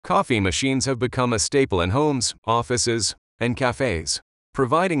Coffee machines have become a staple in homes, offices, and cafes,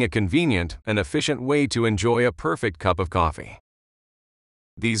 providing a convenient and efficient way to enjoy a perfect cup of coffee.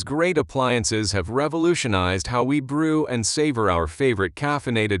 These great appliances have revolutionized how we brew and savor our favorite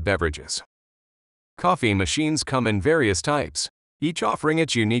caffeinated beverages. Coffee machines come in various types, each offering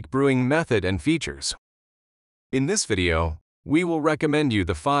its unique brewing method and features. In this video, we will recommend you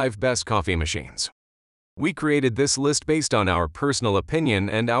the 5 best coffee machines. We created this list based on our personal opinion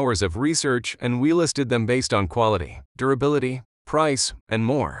and hours of research, and we listed them based on quality, durability, price, and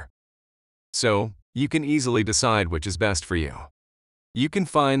more. So, you can easily decide which is best for you. You can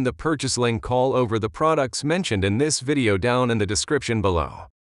find the purchase link all over the products mentioned in this video down in the description below.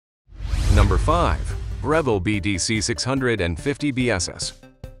 Number 5. Breville BDC 650 BSS.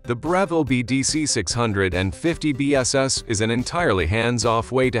 The Breville BDC 650 BSS is an entirely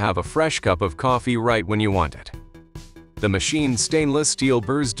hands-off way to have a fresh cup of coffee right when you want it. The machine's stainless steel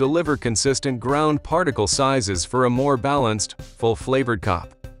burrs deliver consistent ground particle sizes for a more balanced, full-flavored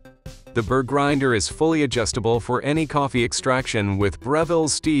cup. The burr grinder is fully adjustable for any coffee extraction with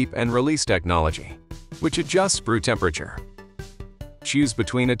Breville's steep and release technology, which adjusts brew temperature. Choose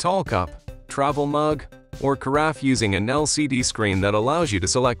between a tall cup, travel mug, or carafe using an LCD screen that allows you to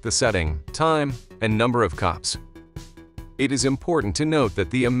select the setting, time, and number of cups. It is important to note that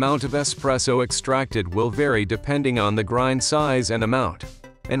the amount of espresso extracted will vary depending on the grind size and amount,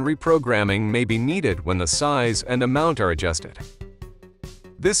 and reprogramming may be needed when the size and amount are adjusted.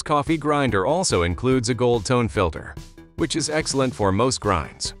 This coffee grinder also includes a gold tone filter, which is excellent for most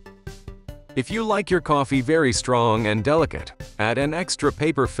grinds. If you like your coffee very strong and delicate, add an extra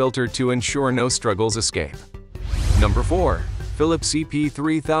paper filter to ensure no struggles escape. Number 4. Philips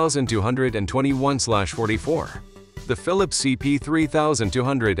CP3221/44. The Philips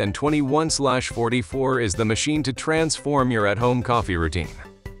CP3221/44 is the machine to transform your at-home coffee routine.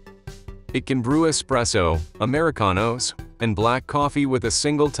 It can brew espresso, Americanos, and black coffee with a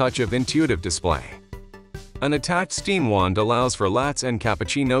single touch of intuitive display. An attached steam wand allows for lattes and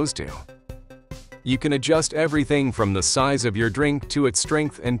cappuccinos too. You can adjust everything from the size of your drink to its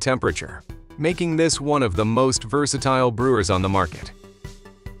strength and temperature, making this one of the most versatile brewers on the market.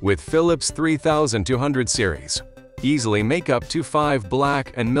 With Philips 3200 series, easily make up to 5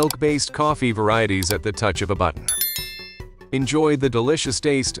 black and milk-based coffee varieties at the touch of a button. Enjoy the delicious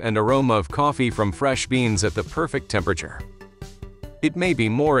taste and aroma of coffee from fresh beans at the perfect temperature. It may be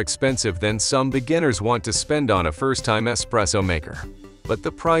more expensive than some beginners want to spend on a first-time espresso maker, but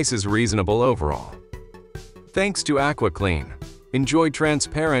the price is reasonable overall. Thanks to AquaClean, enjoy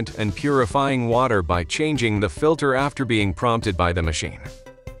transparent and purifying water by changing the filter after being prompted by the machine.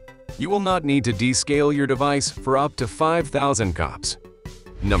 You will not need to descale your device for up to 5,000 cups.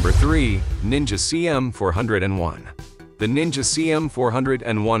 Number 3. Ninja CM401. The Ninja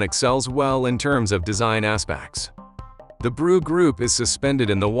CM401 excels well in terms of design aspects. The brew group is suspended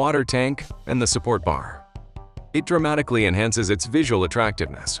in the water tank and the support bar. It dramatically enhances its visual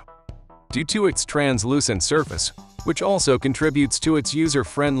attractiveness. Due to its translucent surface, which also contributes to its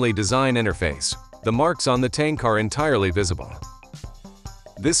user-friendly design interface, the marks on the tank are entirely visible.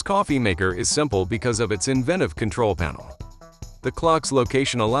 This coffee maker is simple because of its inventive control panel. The clock's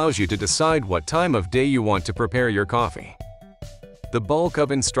location allows you to decide what time of day you want to prepare your coffee. The bulk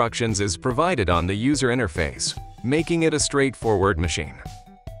of instructions is provided on the user interface, making it a straightforward machine.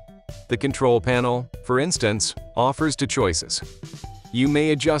 The control panel, for instance, offers 2 choices. You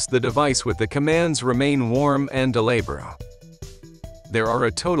may adjust the device with the commands remain warm and delay brew. There are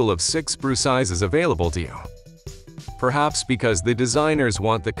a total of 6 brew sizes available to you. Perhaps because the designers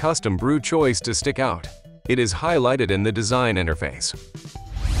want the custom brew choice to stick out, it is highlighted in the design interface.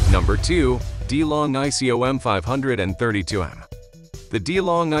 Number 2. DeLong ICOM 532M. The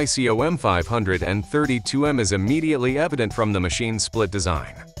DeLong ICOM 532M is immediately evident from the machine's split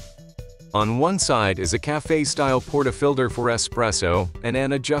design. On one side is a cafe-style portafilter for espresso and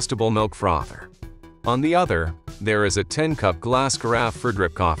an adjustable milk frother. On the other, there is a 10-cup glass carafe for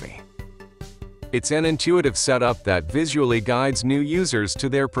drip coffee. It's an intuitive setup that visually guides new users to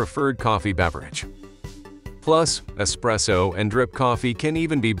their preferred coffee beverage. Plus, espresso and drip coffee can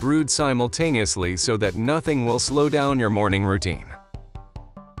even be brewed simultaneously so that nothing will slow down your morning routine.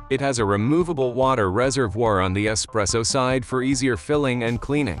 It has a removable water reservoir on the espresso side for easier filling and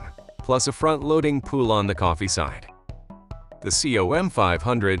cleaning, plus a front-loading pool on the coffee side. The COM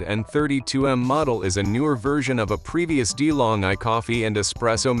 532M model is a newer version of a previous DeLong iCoffee and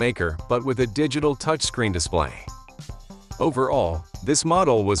espresso maker, but with a digital touchscreen display. Overall, this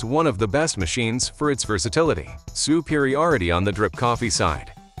model was one of the best machines for its versatility, superiority on the drip coffee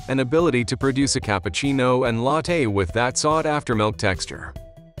side, and ability to produce a cappuccino and latte with that sought-after milk texture.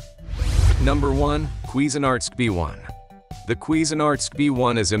 Number 1. Cuisinart B1. The Cuisinart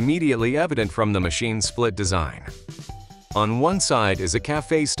B1 is immediately evident from the machine's split design. On one side is a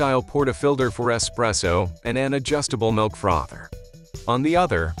cafe-style portafilter for espresso and an adjustable milk frother. On the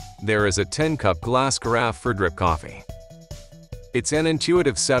other, there is a 10-cup glass carafe for drip coffee. It's an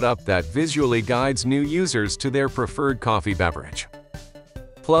intuitive setup that visually guides new users to their preferred coffee beverage.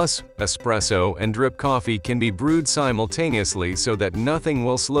 Plus, espresso and drip coffee can be brewed simultaneously so that nothing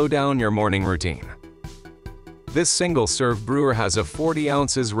will slow down your morning routine. This single-serve brewer has a 40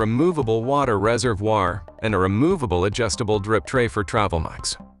 ounces removable water reservoir and a removable adjustable drip tray for travel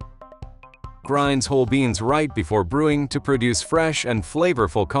mugs. Grinds whole beans right before brewing to produce fresh and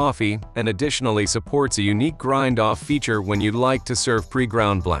flavorful coffee, and additionally supports a unique grind-off feature when you'd like to serve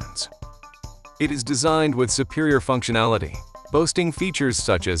pre-ground blends. It is designed with superior functionality, boasting features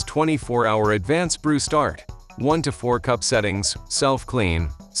such as 24-hour advanced brew start, 1 to 4 cup settings, self-clean,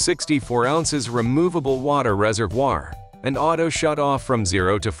 64 ounces removable water reservoir, and auto shut-off from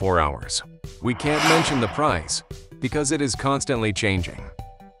 0 to 4 hours. We can't mention the price, because it is constantly changing.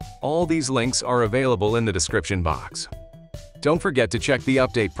 All these links are available in the description box. Don't forget to check the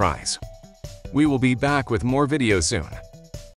update price. We will be back with more videos soon.